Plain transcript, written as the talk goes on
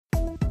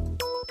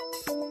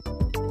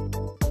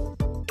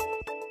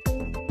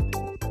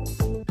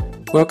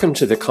Welcome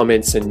to the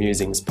Comments and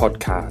Musings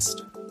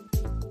podcast.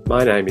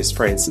 My name is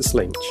Francis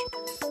Lynch,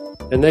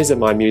 and these are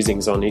my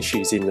musings on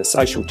issues in the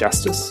social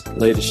justice,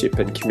 leadership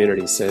and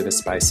community service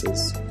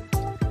spaces.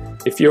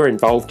 If you're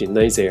involved in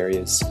these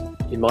areas,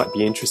 you might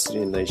be interested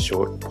in these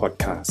short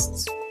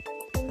podcasts.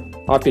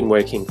 I've been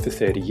working for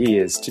 30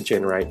 years to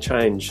generate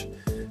change,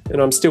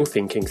 and I'm still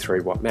thinking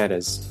through what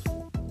matters.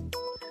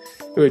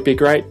 It would be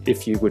great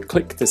if you would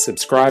click the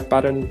subscribe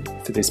button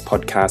for this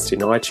podcast in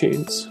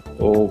iTunes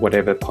or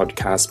whatever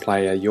podcast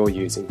player you're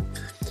using,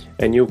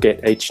 and you'll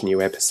get each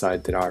new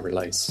episode that I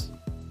release.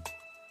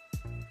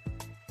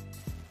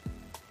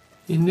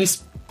 In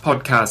this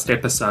podcast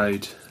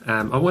episode,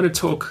 I want to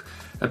talk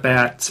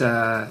about,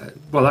 I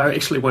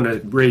actually want to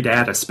read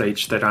out a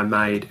speech that I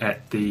made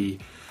at the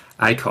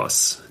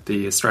ACOSS,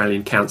 the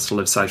Australian Council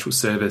of Social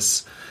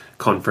Service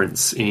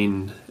conference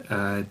in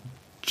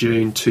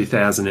June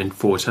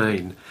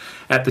 2014.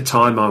 At the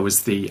time I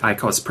was the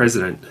ACOSS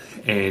president,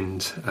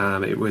 and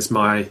it was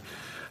my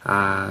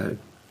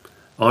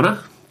honour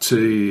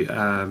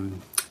to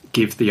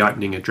give the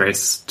opening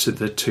address to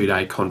the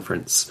two-day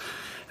conference.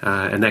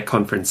 And that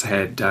conference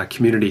had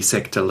community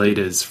sector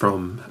leaders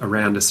from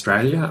around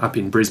Australia up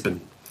in Brisbane.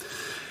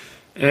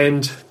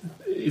 And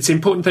it's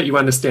important that you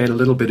understand a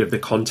little bit of the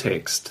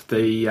context.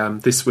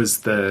 This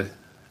was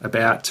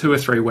about 2 or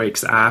 3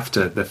 weeks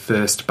after the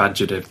first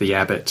budget of the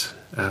Abbott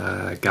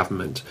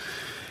government,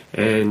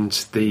 and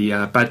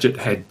the budget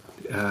had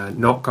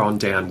not gone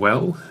down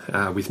well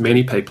with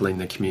many people in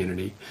the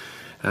community.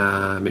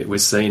 It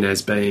was seen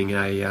as being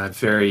a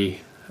very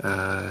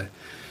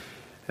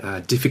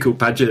difficult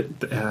budget,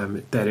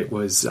 that it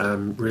was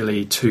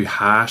really too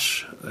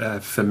harsh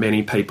for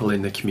many people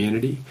in the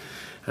community,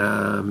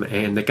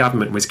 and the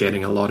government was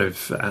getting a lot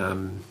of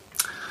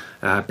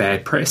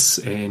bad press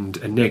and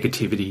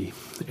negativity,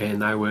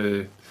 and they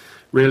were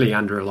really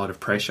under a lot of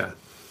pressure.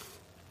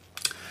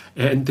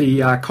 And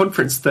the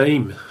conference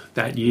theme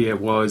that year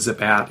was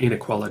about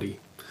inequality.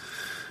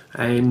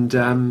 And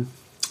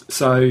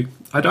so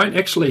I don't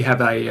actually have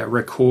a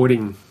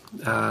recording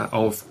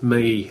of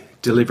me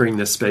delivering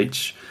the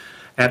speech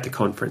at the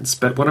conference,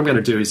 but what I'm going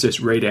to do is just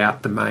read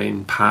out the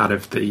main part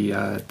of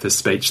the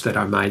speech that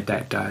I made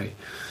that day.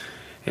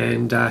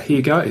 And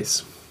here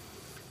goes.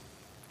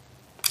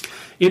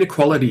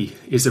 Inequality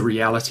is a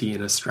reality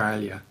in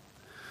Australia.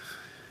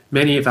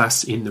 Many of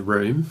us in the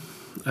room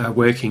are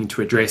working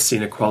to address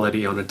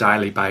inequality on a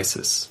daily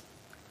basis.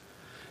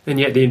 And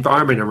yet the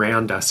environment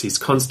around us is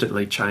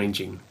constantly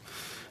changing,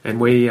 and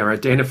we are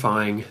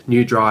identifying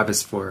new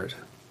drivers for it,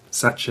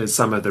 such as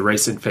some of the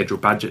recent federal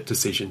budget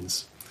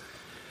decisions.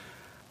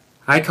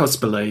 ACOSS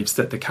believes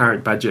that the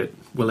current budget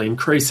will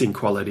increase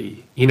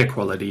inequality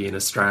in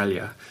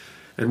Australia,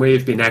 and we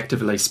have been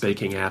actively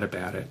speaking out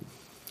about it.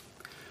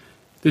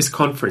 This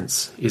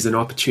conference is an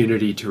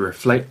opportunity to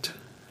reflect,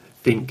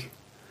 think,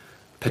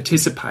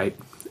 participate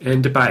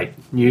and debate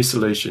new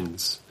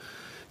solutions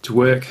to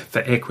work for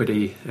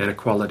equity and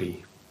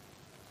equality.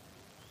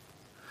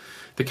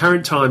 The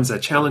current times are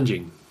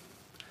challenging.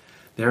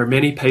 There are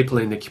many people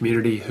in the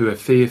community who are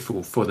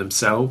fearful for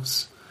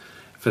themselves,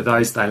 for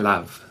those they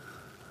love,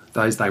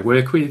 those they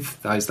work with,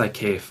 those they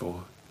care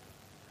for.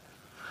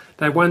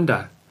 They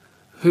wonder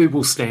who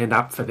will stand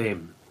up for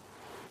them.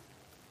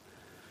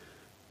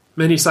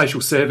 Many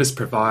social service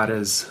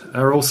providers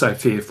are also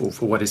fearful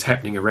for what is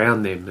happening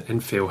around them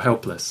and feel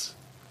helpless.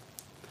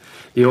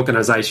 The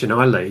organisation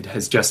I lead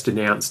has just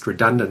announced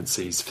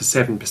redundancies for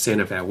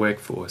 7% of our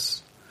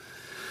workforce.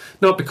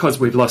 Not because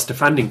we've lost a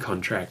funding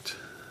contract,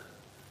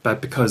 but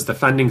because the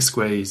funding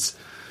squeeze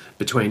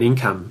between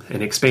income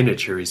and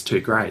expenditure is too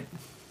great.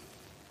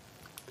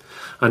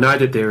 I know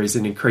that there is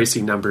an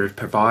increasing number of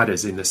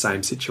providers in the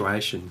same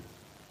situation.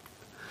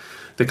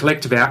 The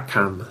collective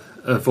outcome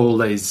of all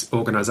these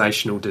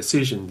organisational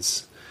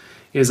decisions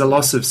is a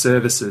loss of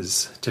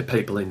services to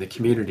people in the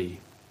community,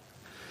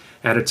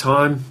 at a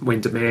time when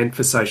demand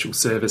for social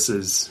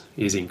services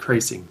is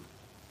increasing.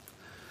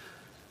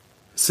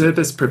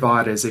 Service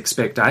providers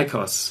expect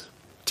ACOSS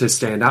to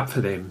stand up for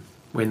them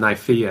when they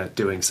fear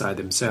doing so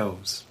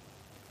themselves.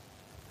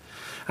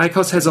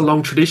 ACOSS has a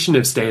long tradition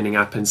of standing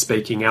up and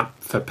speaking up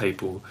for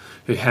people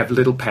who have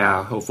little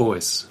power or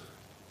voice.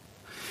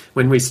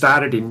 When we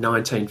started in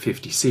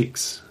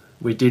 1956,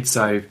 we did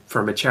so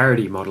from a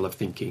charity model of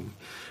thinking,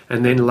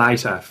 and then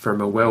later from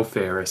a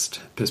welfarist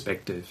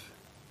perspective.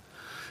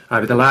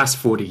 Over the last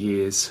 40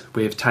 years,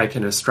 we have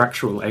taken a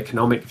structural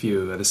economic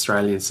view of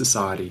Australian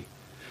society,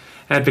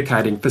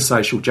 advocating for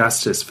social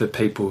justice for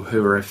people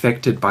who are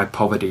affected by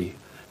poverty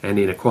and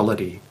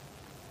inequality.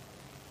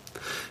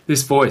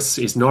 This voice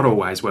is not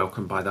always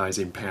welcomed by those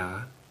in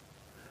power,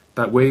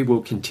 but we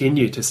will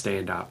continue to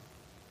stand up,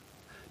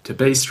 to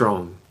be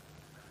strong,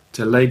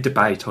 to lead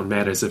debate on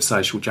matters of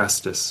social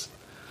justice,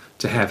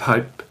 to have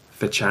hope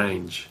for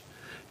change,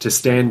 to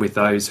stand with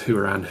those who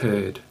are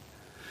unheard,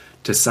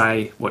 to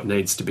say what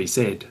needs to be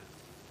said.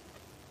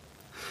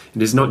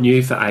 It is not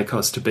new for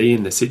ACOSS to be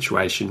in the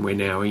situation we're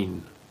now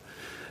in.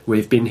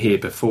 We've been here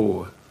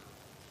before.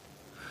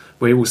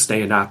 We will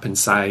stand up and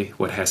say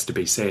what has to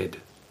be said.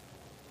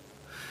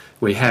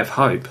 we have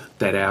hope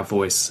that our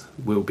voice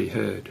will be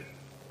heard.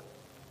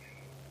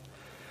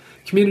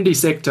 Community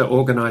sector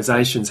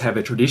organisations have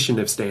a tradition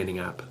of standing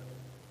up.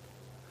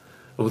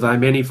 Although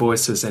many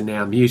voices are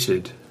now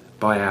muted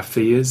by our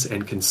fears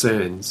and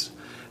concerns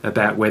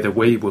about whether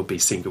we will be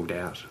singled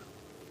out,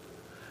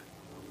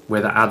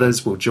 whether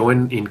others will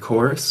join in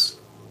chorus,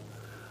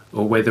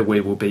 or whether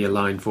we will be a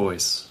lone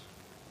voice.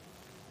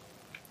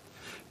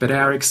 But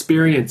our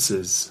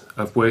experiences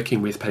of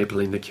working with people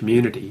in the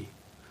community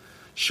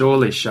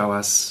surely show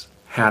us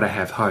how to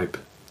have hope,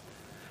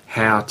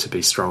 how to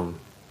be strong,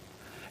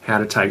 how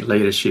to take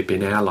leadership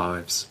in our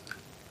lives.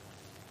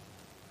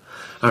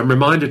 I'm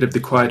reminded of the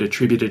quote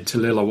attributed to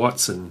Lilla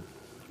Watson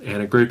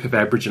and a group of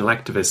Aboriginal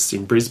activists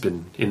in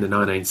Brisbane in the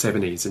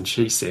 1970s, and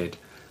she said,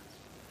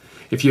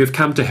 "If you have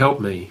come to help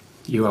me,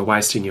 you are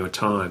wasting your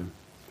time.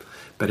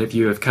 But if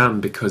you have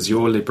come because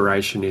your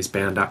liberation is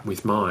bound up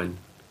with mine,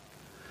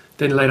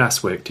 then let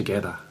us work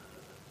together."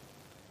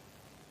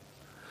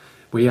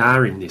 We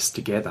are in this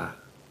together.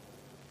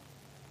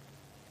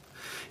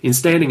 In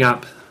standing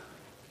up,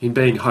 in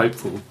being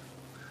hopeful,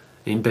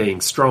 in being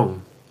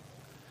strong,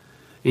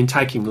 in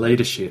taking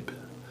leadership,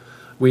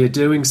 we are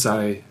doing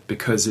so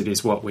because it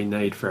is what we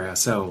need for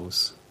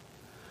ourselves,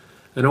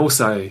 and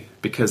also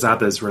because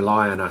others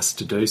rely on us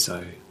to do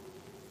so.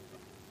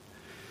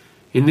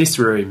 In this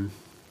room,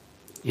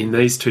 in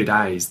these 2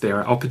 days, there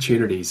are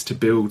opportunities to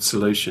build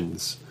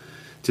solutions,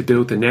 to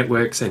build the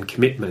networks and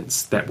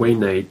commitments that we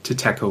need to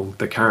tackle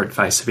the current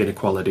face of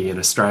inequality in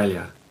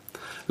Australia.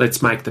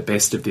 Let's make the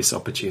best of this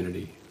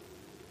opportunity.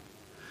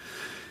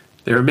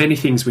 There are many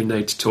things we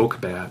need to talk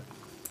about,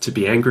 to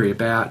be angry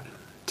about,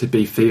 to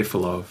be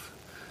fearful of,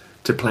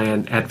 to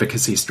plan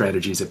advocacy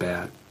strategies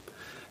about.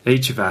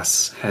 Each of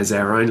us has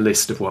our own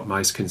list of what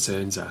most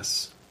concerns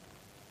us.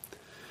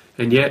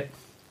 And yet,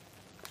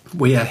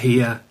 we are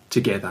here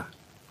together,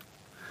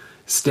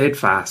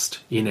 steadfast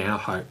in our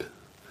hope,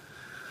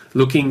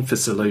 looking for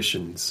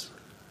solutions,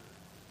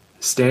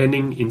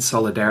 standing in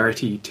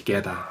solidarity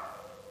together,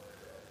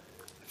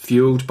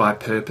 fueled by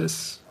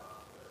purpose,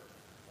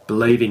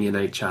 believing in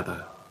each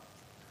other,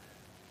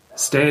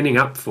 standing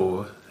up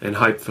for and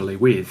hopefully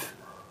with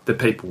the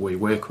people we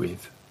work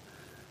with,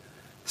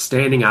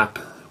 standing up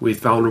with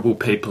vulnerable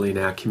people in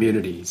our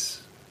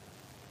communities,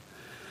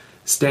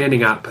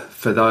 standing up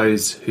for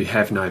those who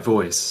have no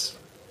voice,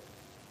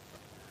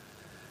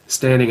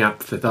 standing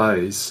up for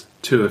those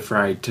too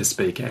afraid to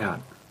speak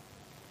out,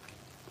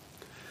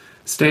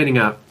 standing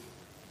up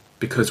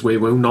because we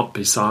will not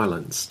be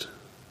silenced,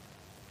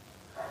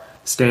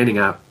 standing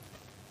up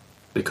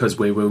because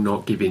we will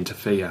not give in to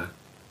fear,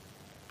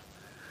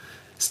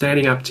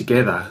 standing up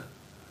together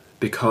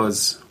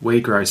because we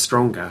grow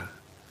stronger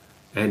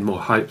and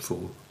more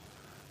hopeful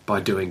by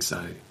doing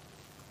so.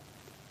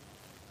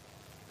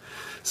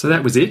 So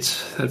that was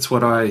it. That's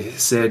what I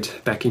said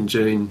back in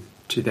June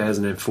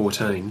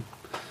 2014.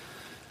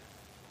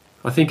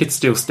 I think it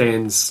still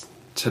stands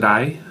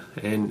today,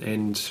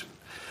 and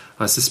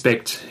I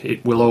suspect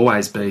it will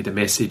always be the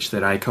message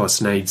that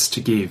ACOS needs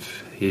to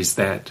give, is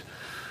that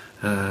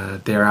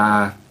there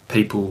are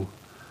people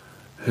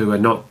who are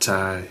not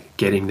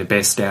getting the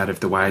best out of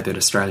the way that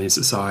Australian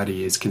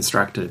society is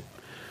constructed,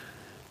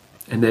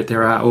 and that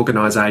there are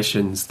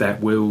organisations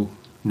that will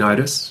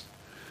notice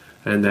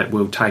and that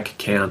will take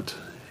account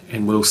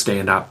and will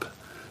stand up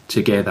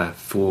together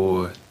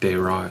for their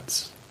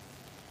rights.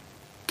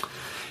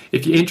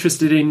 If you're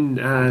interested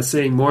in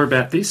seeing more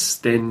about this,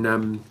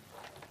 then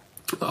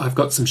I've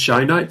got some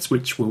show notes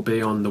which will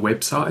be on the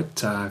website,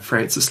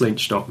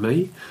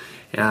 francislynch.me.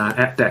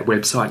 At that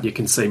website you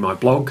can see my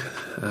blog,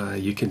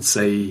 you can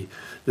see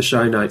the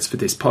show notes for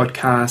this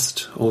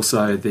podcast,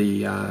 also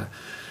the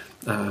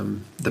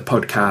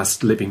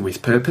podcast Living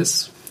with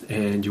Purpose,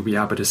 and you'll be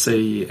able to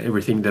see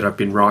everything that I've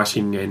been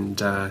writing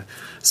and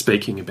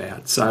speaking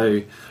about.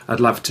 So I'd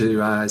love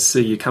to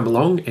see you come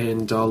along,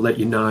 and I'll let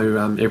you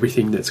know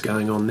everything that's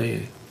going on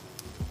there.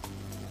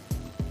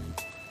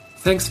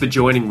 Thanks for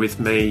joining with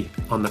me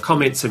on the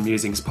Comments and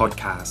Musings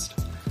podcast.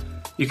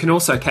 You can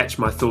also catch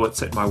my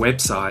thoughts at my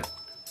website,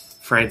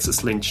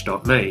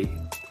 francislynch.me,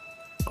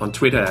 on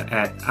Twitter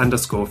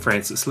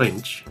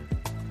 @_FrancisLynch,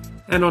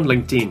 and on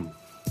LinkedIn.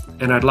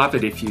 And I'd love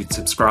it if you'd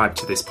subscribe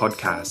to this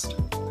podcast.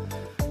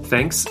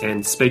 Thanks,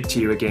 and speak to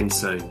you again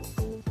soon.